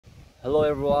Hello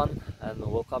everyone and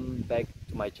welcome back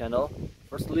to my channel.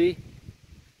 Firstly,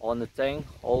 I want to thank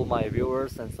all my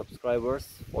viewers and subscribers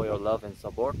for your love and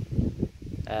support,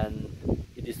 and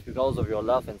it is because of your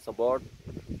love and support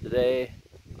today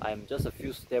I'm just a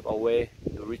few steps away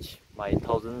to reach my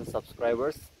 1000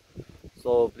 subscribers.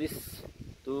 So please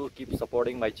do keep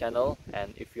supporting my channel,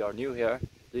 and if you are new here,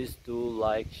 please do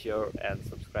like, share and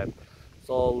subscribe.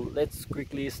 So let's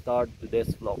quickly start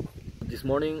today's vlog. This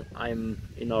morning I'm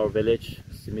in our village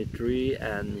cemetery,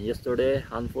 and yesterday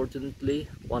unfortunately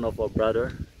one of our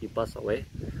brother, he passed away.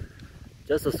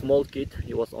 Just a small kid,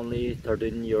 he was only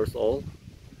 13 years old.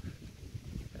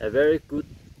 A very good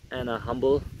and a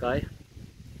humble guy.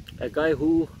 A guy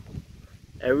who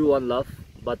everyone loved,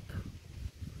 but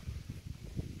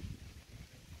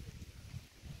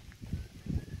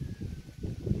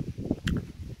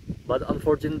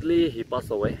unfortunately he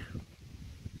passed away.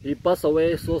 He passed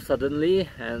away so suddenly,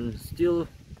 and still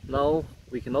now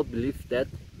we cannot believe that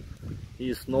he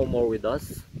is no more with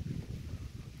us.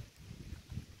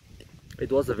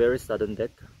 It was a very sudden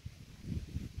death.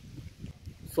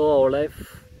 So our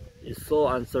life is so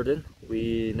uncertain.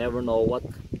 We never know what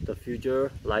the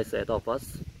future lies ahead of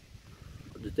us.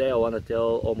 Today I want to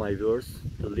tell all my viewers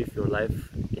to live your life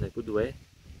in a good way.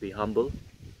 Be humble,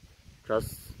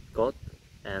 trust God,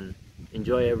 and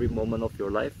enjoy every moment of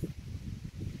your life,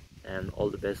 and all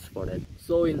the best for that.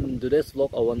 So in today's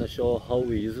vlog I want to show how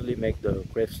we usually make the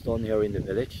gravestone here in the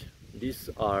village. These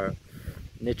are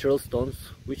natural stones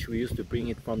which we used to bring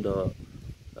it from the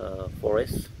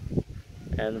forest,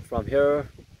 and from here,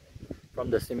 from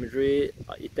the cemetery,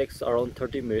 it takes around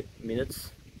 30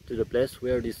 minutes to the place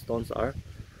where these stones are.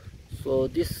 So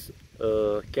this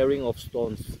carrying of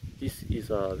stones, this is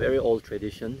a very old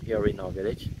tradition here in our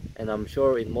village, and I'm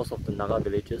sure in most of the Naga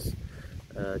villages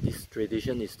this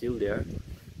tradition is still there.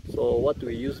 So what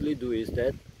we usually do is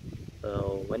that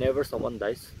whenever someone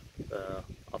dies,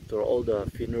 after all the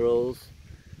funerals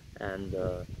and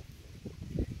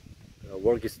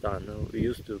work is done, we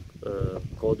used to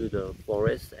go to the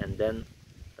forest and then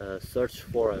search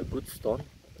for a good stone,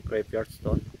 a graveyard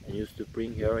stone, and used to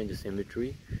bring here in the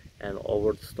cemetery, and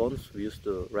over the stones we used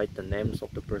to write the names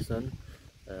of the person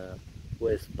who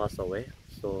has passed away.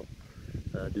 So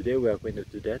today we are going to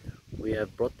do that. We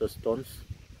have brought the stones,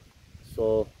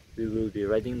 so we will be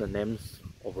writing the names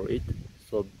over it.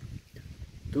 So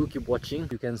do keep watching.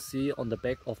 You can see on the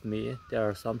back of me there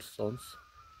are some stones.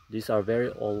 These are very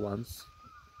old ones.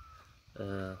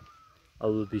 I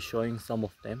will be showing some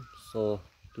of them, so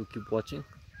do keep watching.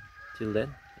 Till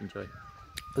then, enjoy.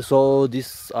 So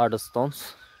these are the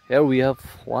stones. Here we have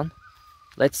one.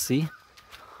 Let's see.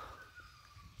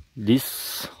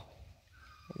 This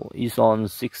is on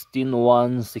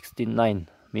 16/1/69,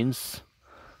 means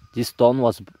this stone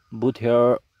was put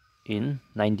here in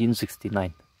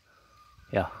 1969.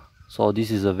 Yeah, so this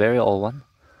is a very old one.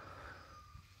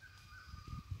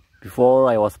 Before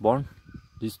I was born,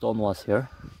 this stone was here.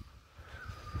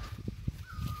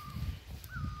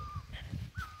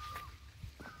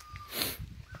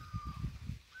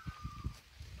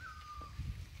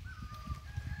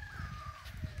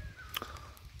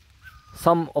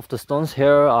 Some of the stones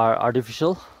here are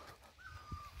artificial,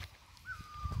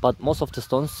 but most of the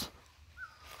stones,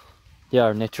 they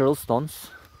are natural stones.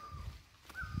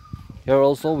 Here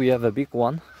also we have a big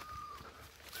one.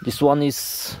 This one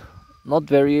is not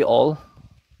very old,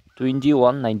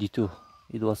 2192.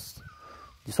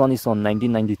 This one is on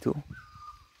 1992.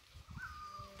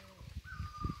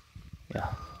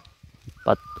 Yeah,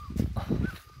 but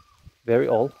very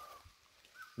old,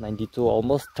 92,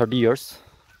 almost 30 years.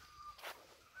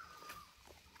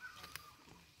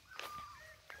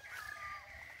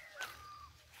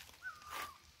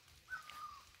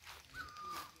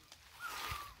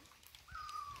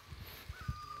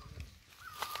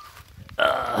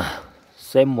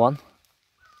 Same one.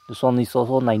 This one is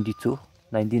also 92,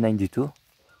 1992.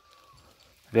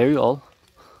 Very old.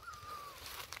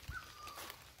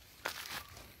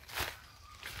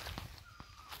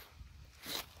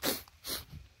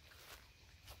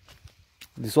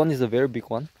 This one is a very big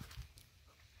one.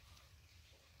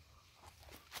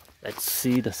 Let's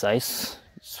see the size.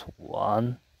 It's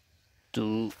 1,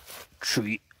 2,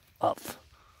 3 up.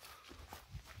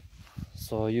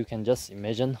 So you can just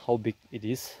imagine how big it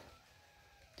is.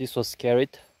 This was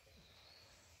carried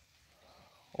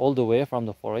all the way from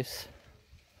the forest.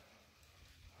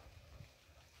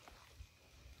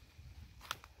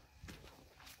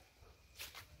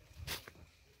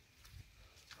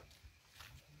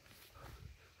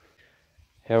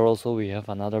 Here also we have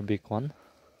another big one.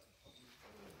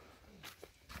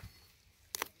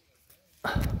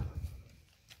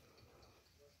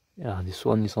 Yeah, this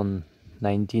one is on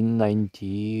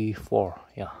 1994.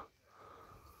 Yeah.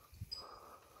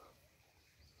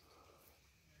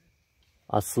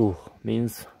 Asu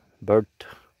means birth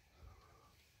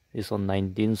is on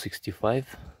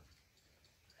 1965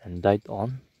 and died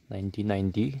on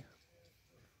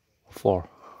 1994.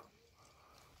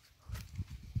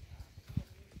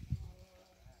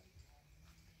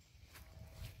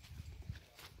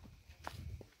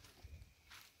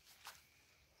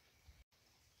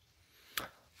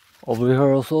 Over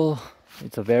here also,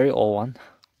 it's a very old one.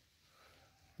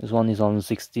 This one is on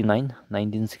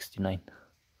 1969.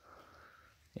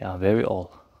 Yeah, very old.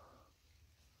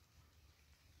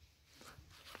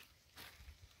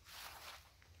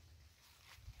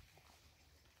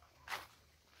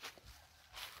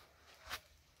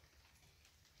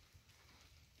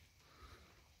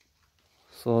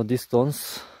 So these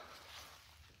stones,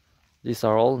 these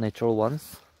are all natural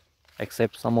ones,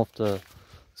 except some of the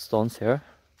stones here.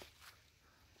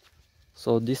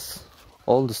 So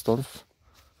all the stones,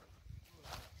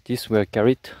 these were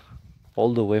carried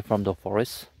all the way from the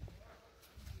forest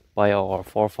by our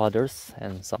forefathers,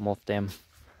 and some of them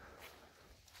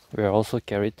were also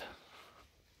carried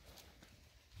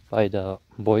by the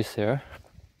boys here.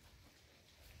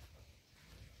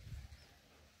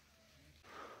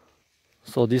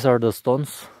 So these are the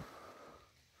stones.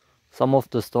 Some of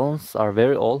the stones are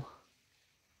very old,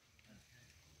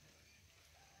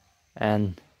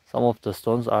 and some of the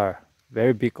stones are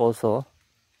very big also.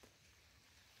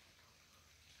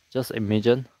 Just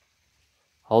imagine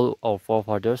how our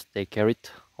forefathers, they carried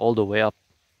all the way up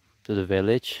to the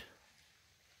village.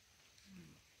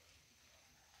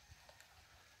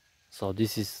 So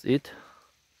this is it.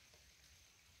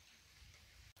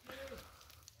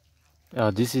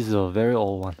 This is a very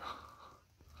old one.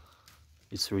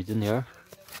 It's written here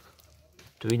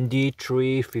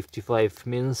 2355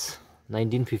 means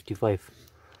 1955.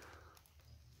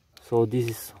 So this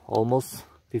is almost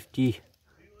 80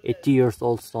 years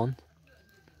old stone.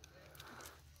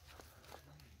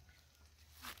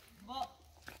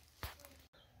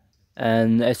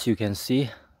 And as you can see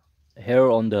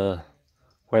here on the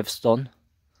gravestone,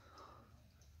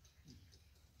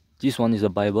 this one is a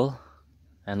Bible,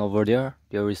 and over there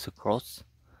is a cross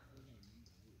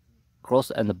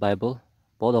and the Bible.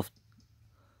 Both of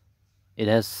it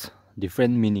has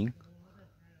different meaning,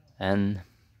 and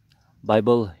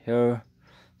Bible here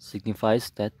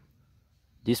signifies that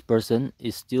this person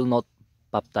is still not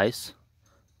baptized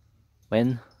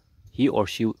when he or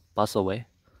she pass away.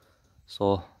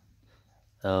 So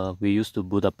we used to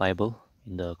put a Bible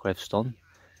in the gravestone,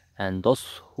 and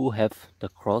those who have the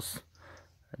cross,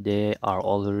 they are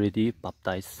already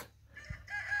baptized.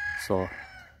 So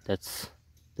that's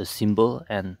the symbol,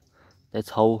 and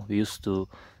that's how we used to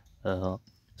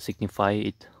signify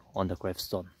it on the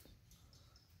gravestone.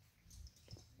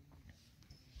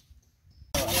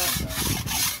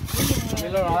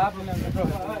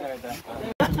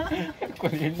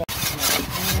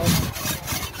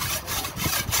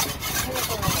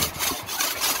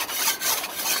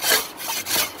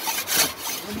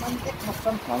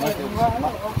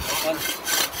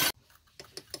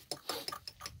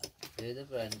 Itu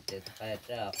berarti kayak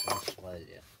ada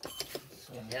soalnya.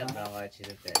 Ya berapa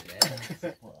cerita deh.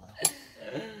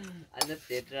 Ada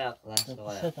tidak kelas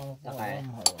soalnya. Kayak.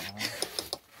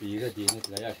 第一个点你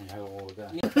来要先还有我的。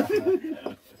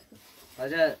好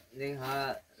像您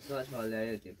还说出来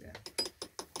有这边。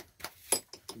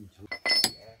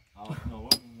好，那我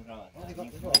们这儿这个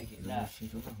这个呢，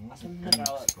那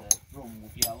这儿入目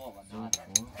标我们拿的。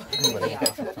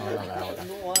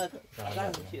我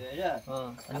干出去的人，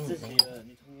自己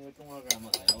你从那个中国干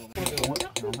嘛的？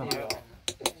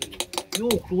又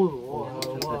多我。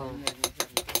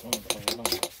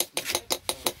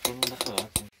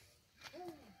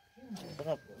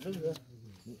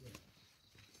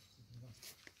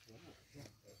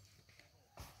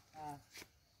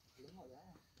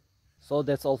So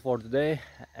that's all for today,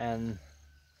 and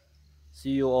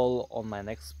see you all on my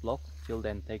next vlog. Till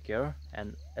then, take care.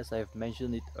 And as I've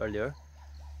mentioned it earlier,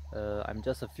 I'm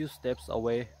just a few steps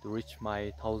away to reach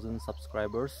my 1000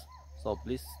 subscribers. So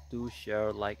please do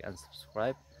share, like and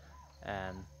subscribe,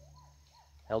 and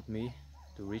help me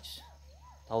to reach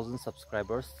 1000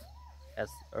 subscribers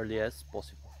as early as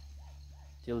possible.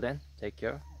 Till then, take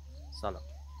care. Salam.